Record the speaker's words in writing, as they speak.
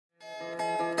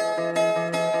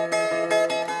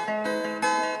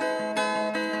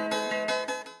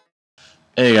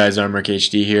Hey guys, I'm Rick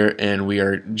HD here, and we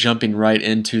are jumping right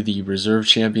into the Reserve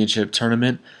Championship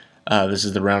Tournament. This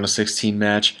is the round of 16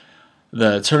 match.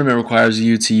 The tournament requires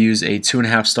you to use a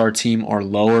 2.5-star team or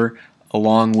lower,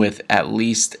 along with at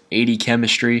least 80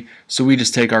 chemistry. So we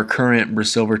just take our current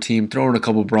Silver team, throw in a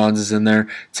couple bronzes in there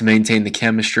to maintain the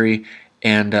chemistry,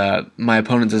 and my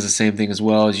opponent does the same thing as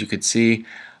well, as you could see.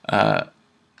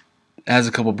 Has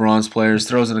a couple bronze players,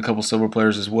 throws in a couple silver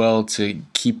players as well to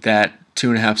keep that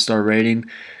 2.5-star rating.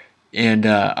 And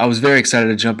I was very excited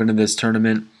to jump into this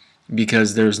tournament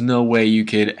because there's no way you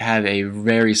could have a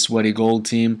very sweaty gold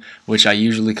team, which I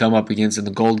usually come up against in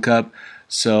the Gold Cup.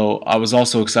 So I was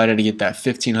also excited to get that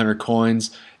 1,500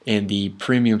 coins in the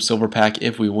premium silver pack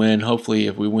if we win. Hopefully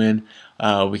if we win,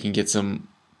 we can get some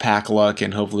pack luck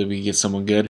and hopefully we can get someone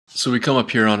good. So we come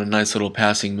up here on a nice little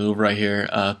passing move right here,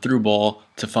 through ball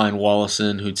to find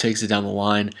Wallyson, who takes it down the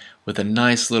line with a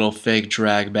nice little fake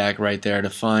drag back right there to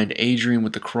find Adrian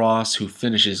with the cross, who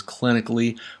finishes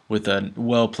clinically with a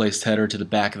well-placed header to the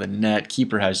back of the net.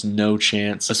 Keeper has no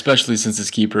chance, especially since this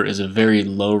keeper is a very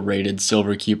low-rated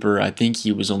silver keeper. I think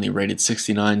he was only rated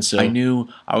 69, so I knew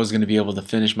I was going to be able to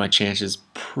finish my chances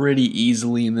pretty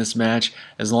easily in this match.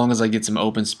 As long as I get some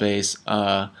open space,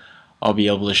 I'll be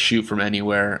able to shoot from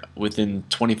anywhere within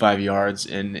 25 yards,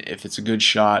 and if it's a good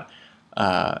shot,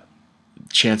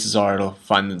 chances are it'll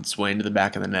find its way into the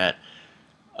back of the net.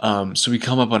 So we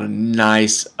come up on a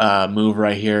nice move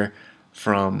right here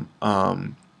from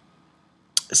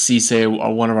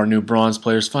Cisse, one of our new bronze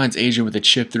players, finds Adrian with a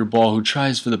chip through ball, who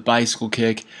tries for the bicycle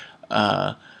kick.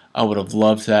 I would have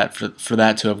loved that for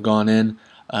that to have gone in.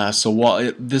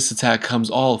 So this attack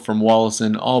comes all from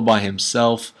Wallyson, all by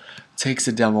himself. Takes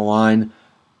it down the line,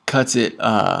 cuts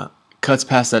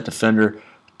past that defender,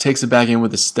 takes it back in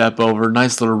with a step over,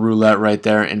 nice little roulette right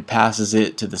there, and passes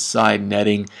it to the side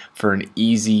netting for an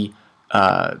easy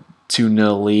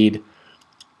 2-0 lead.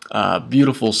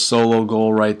 Beautiful solo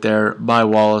goal right there by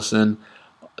Wallyson.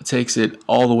 Takes it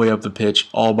all the way up the pitch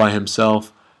all by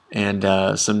himself, and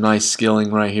some nice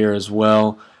skilling right here as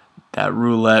well. That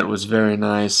roulette was very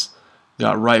nice.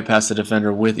 Got right past the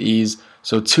defender with ease.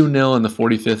 So 2-0 in the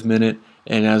 45th minute,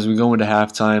 and as we go into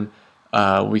halftime,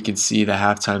 we can see the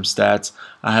halftime stats.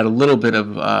 I had a little bit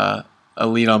of a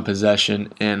lead on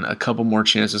possession and a couple more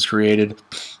chances created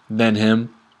than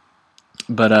him,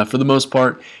 but for the most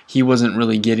part, he wasn't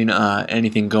really getting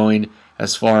anything going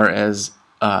as far as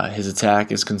his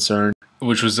attack is concerned,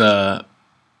 which was a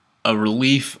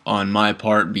relief on my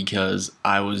part because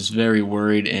I was very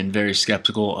worried and very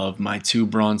skeptical of my two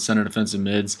bronze center defensive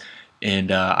mids.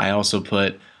 And I also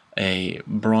put a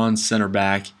bronze center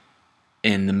back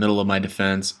in the middle of my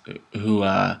defense who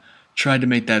tried to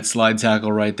make that slide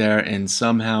tackle right there, and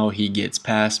somehow he gets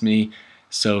past me.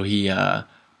 So he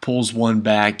pulls one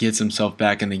back, gets himself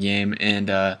back in the game, and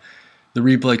the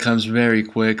replay comes very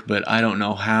quick, but I don't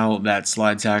know how that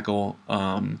slide tackle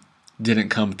didn't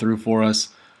come through for us.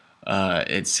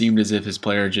 It seemed as if his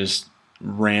player just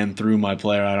ran through my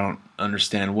player. I don't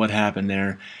understand what happened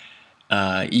there.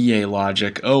 EA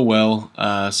logic, oh well.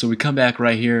 So we come back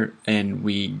right here and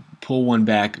we pull one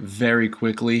back very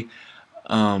quickly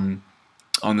on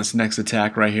this next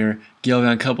attack right here.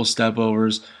 Gilvan, a couple step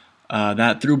overs.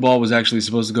 That through ball was actually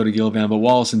supposed to go to Gilvan, but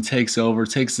Wallyson takes over,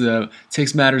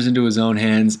 takes matters into his own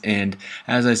hands, and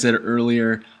as I said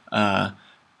earlier,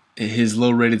 his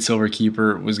low-rated silver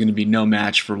keeper was going to be no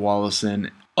match for Wallyson.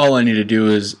 All I need to do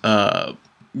is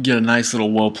get a nice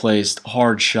little well-placed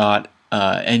hard shot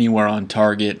anywhere on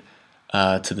target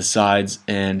to the sides,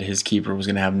 and his keeper was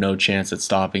going to have no chance at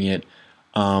stopping it.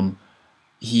 I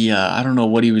don't know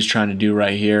what he was trying to do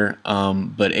right here,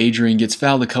 but Adrian gets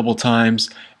fouled a couple times,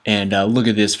 and look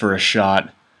at this for a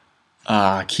shot.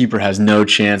 Keeper has no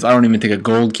chance. I don't even think a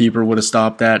gold keeper would have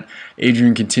stopped that.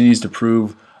 Adrian continues to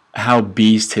prove how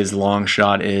beast his long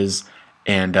shot is,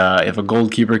 and if a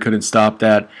gold keeper couldn't stop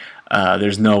that,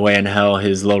 there's no way in hell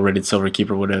his low-rated silver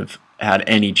keeper would have had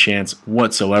any chance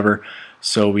whatsoever.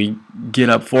 So we get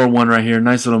up 4-1 right here.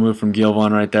 Nice little move from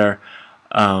Gilvan right there.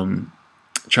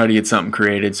 Try to get something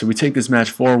created. So we take this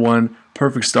match 4-1.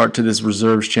 Perfect start to this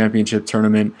Reserves Championship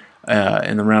tournament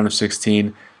in the round of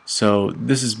 16. So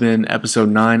this has been episode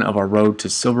 9 of our road to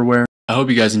Silverware. I hope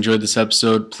you guys enjoyed this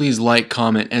episode. Please like,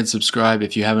 comment, and subscribe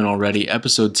if you haven't already.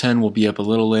 Episode 10 will be up a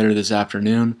little later this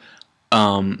afternoon.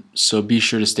 So be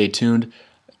sure to stay tuned.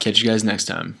 Catch you guys next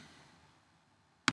time.